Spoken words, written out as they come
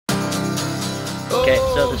Okay,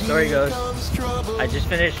 so the story goes, I just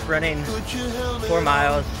finished running 4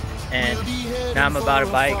 miles and now I'm about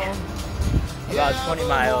to bike about 20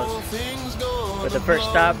 miles. But the first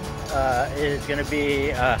stop is gonna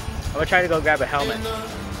be, I'm gonna try to go grab a helmet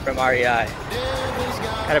from REI.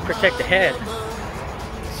 Gotta protect the head.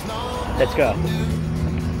 Let's go.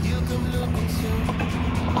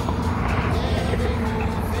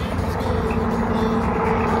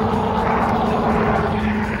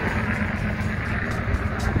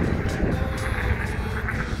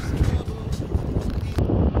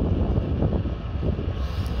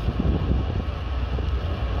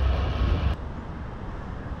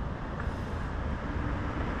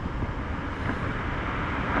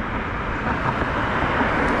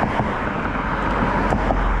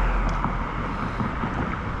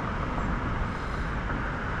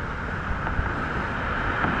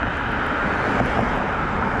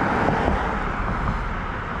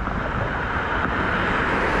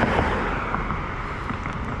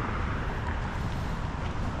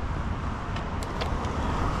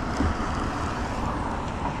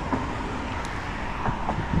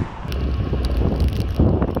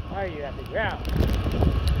 Why are you at the ground?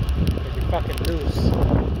 Because you're fucking loose.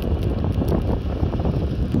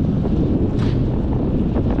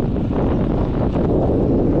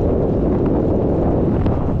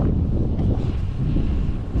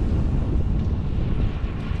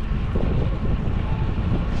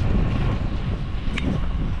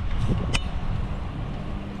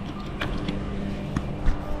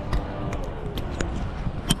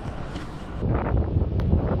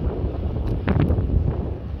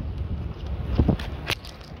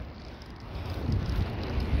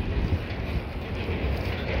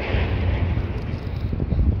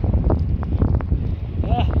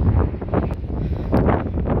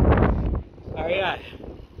 REI.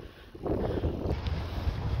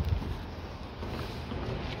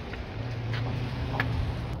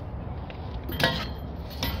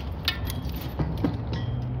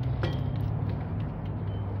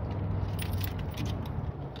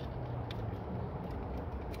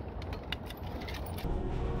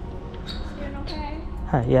 Okay.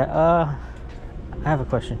 Hi, yeah, I have a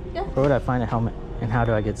question. Yeah. Where would I find a helmet and how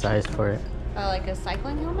do I get sized for it? Like a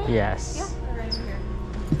cycling helmet? Yes. Yeah, they're right over here.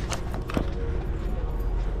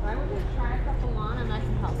 I would just try a couple on and I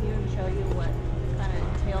can help you and show you what kind of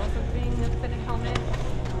entails of being a fitted helmet.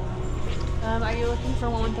 Are you looking for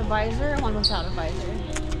one with a visor or one without a visor?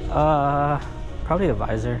 Probably a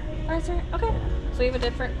visor. Visor? Okay. So we have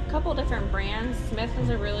a couple different brands. Smith is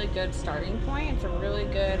a really good starting point. It's a really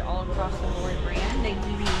good all across the board brand. They do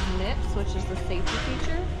use MIPS, which is the safety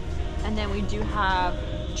feature. And then we do have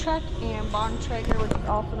Trek and Bontrager, which is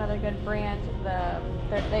also another good brand.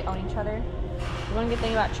 They own each other. The one good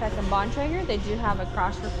thing about Trek and Bontrager, they do have a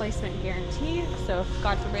cross replacement guarantee. So if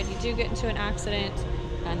God forbid you do get into an accident,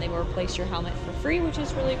 and they will replace your helmet for free, which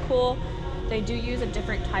is really cool. They do use a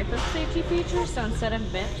different type of safety feature. So instead of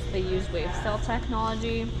MIPS, they use wave cell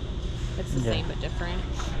technology. It's the same but different.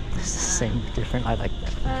 It's the same but different. I like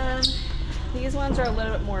that. These ones are a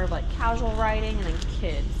little bit more of like casual riding and then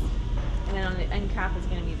kids. And then on the end cap is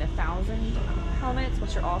going to be the 1000 helmets,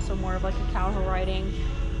 which are also more of like a casual riding.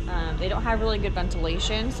 They don't have really good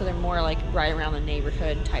ventilation, so they're more like right around the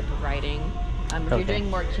neighborhood type of riding. If you're doing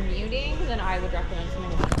more commuting, then I would recommend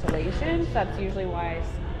something with ventilation. So that's usually why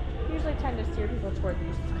I usually tend to steer people toward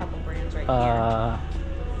these couple brands right here.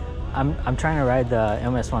 I'm trying to ride the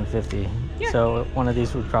MS150, so one of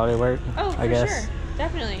these would probably work. Oh, I guess. Sure,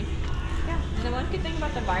 definitely. Yeah, and the one good thing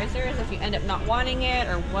about the visor is if you end up not wanting it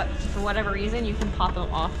or for whatever reason, you can pop them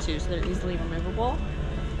off too, so they're easily removable.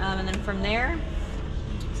 And then from there,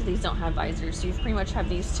 so these don't have visors, so you pretty much have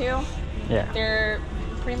these two. Yeah. They're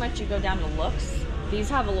pretty much, you go down to looks. These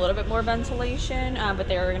have a little bit more ventilation, but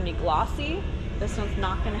they are going to be glossy. This one's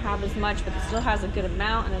not going to have as much, but it still has a good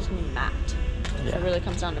amount, and it's going to be matte. So it really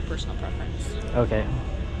comes down to personal preference. Okay.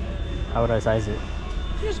 How would I size it?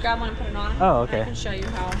 You just grab one and put it on. Oh, okay. I can show you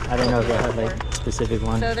how. I didn't know if they had like specific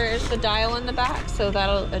ones. So there is the dial in the back, so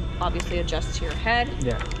that'll obviously adjust to your head.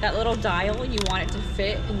 Yeah. That little dial, you want it to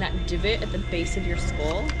fit in that divot at the base of your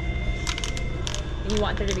skull. You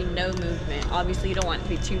want there to be no movement. Obviously, you don't want it to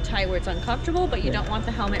be too tight where it's uncomfortable, but you don't want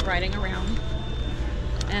the helmet riding around.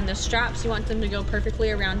 And the straps, you want them to go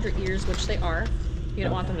perfectly around your ears, which they are. You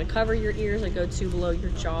don't want them to cover your ears or go too below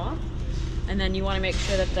your jaw. And then you want to make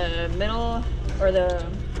sure that the middle, or the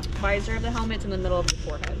visor of the helmet's in the middle of the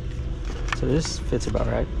forehead. So this fits about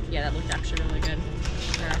right? Yeah, that looked actually really good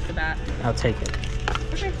right off the bat. I'll take it.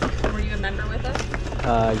 Okay. Were you a member with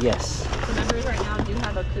us? Yes. So members right now do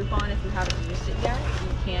have a coupon if you haven't used it yet. You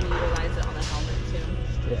can utilize it on the helmet too.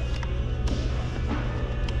 Yeah.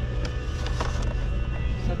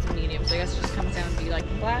 You like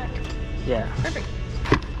the black? Yeah. Perfect.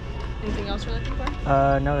 Anything else you're looking for?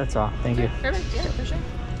 No, that's all. Thank you. Perfect. Yeah, for sure.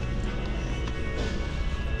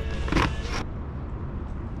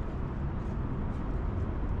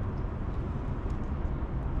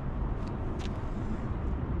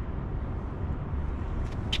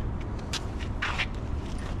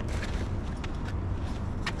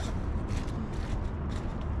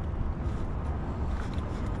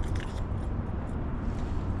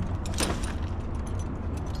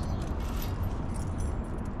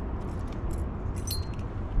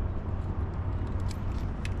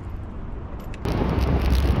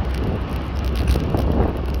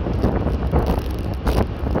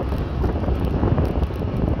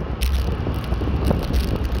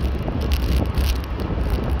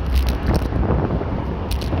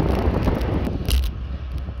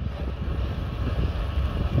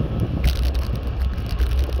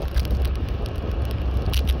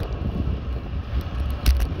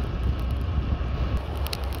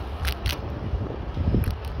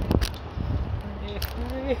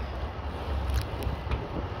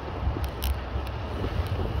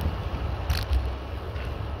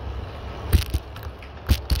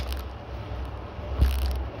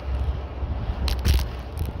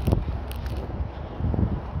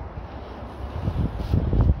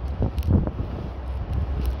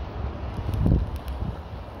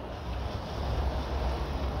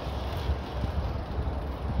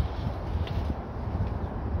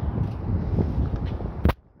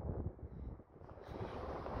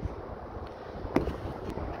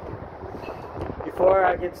 Before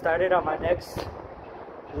I get started on my next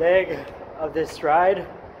leg of this ride,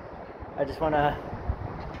 I just want to,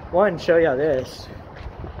 one, show y'all this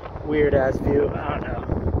weird ass view. I don't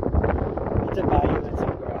know. It's a bayou in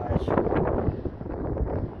some garage.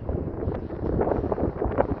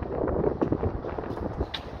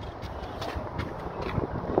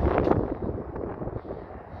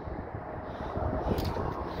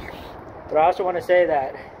 But I also want to say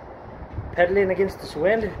that pedaling against this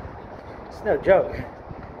wind, it's no joke.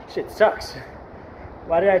 Shit sucks.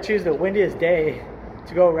 Why did I choose the windiest day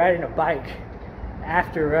to go riding a bike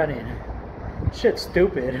after running? Shit's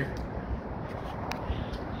stupid.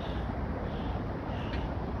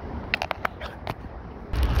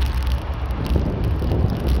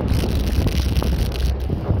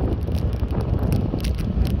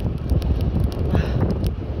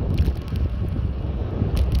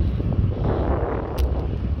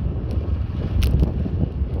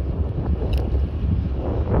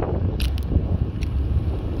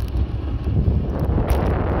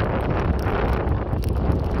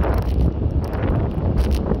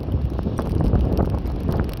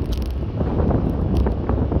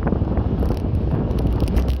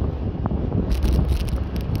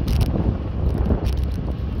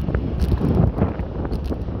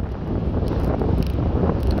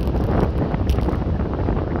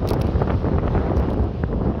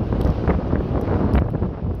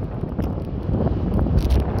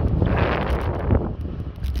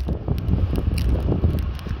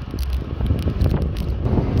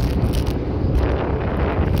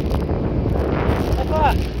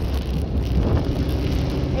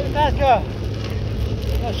 Let's go.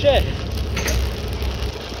 Oh shit.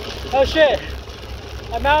 Oh shit.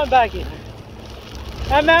 I'm mountain biking.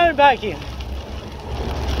 I'm mountain biking.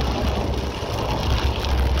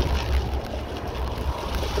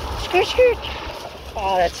 Skirt, skirt.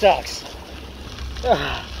 Oh, that sucks.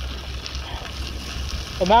 Ugh.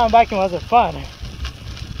 The mountain biking wasn't fun.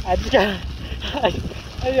 I just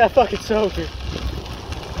got fucking soaked.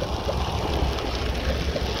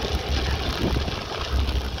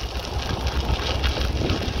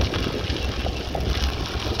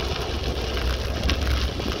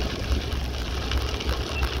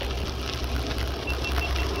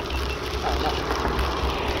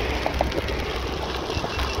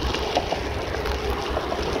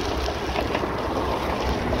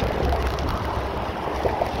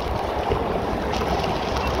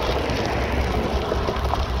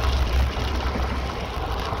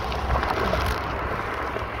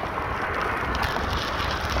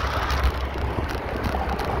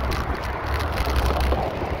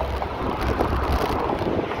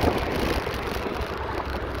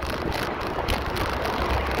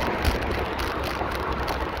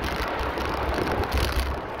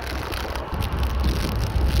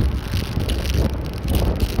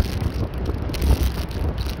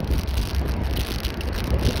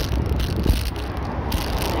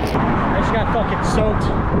 Fucking soaked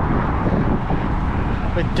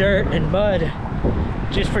with dirt and mud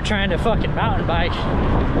just for trying to fucking mountain bike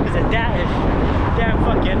because that damn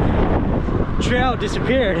fucking trail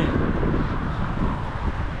disappeared.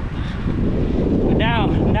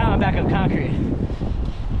 now I'm back on concrete.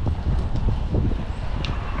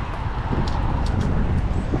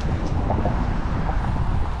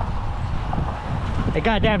 The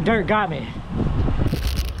goddamn dirt got me.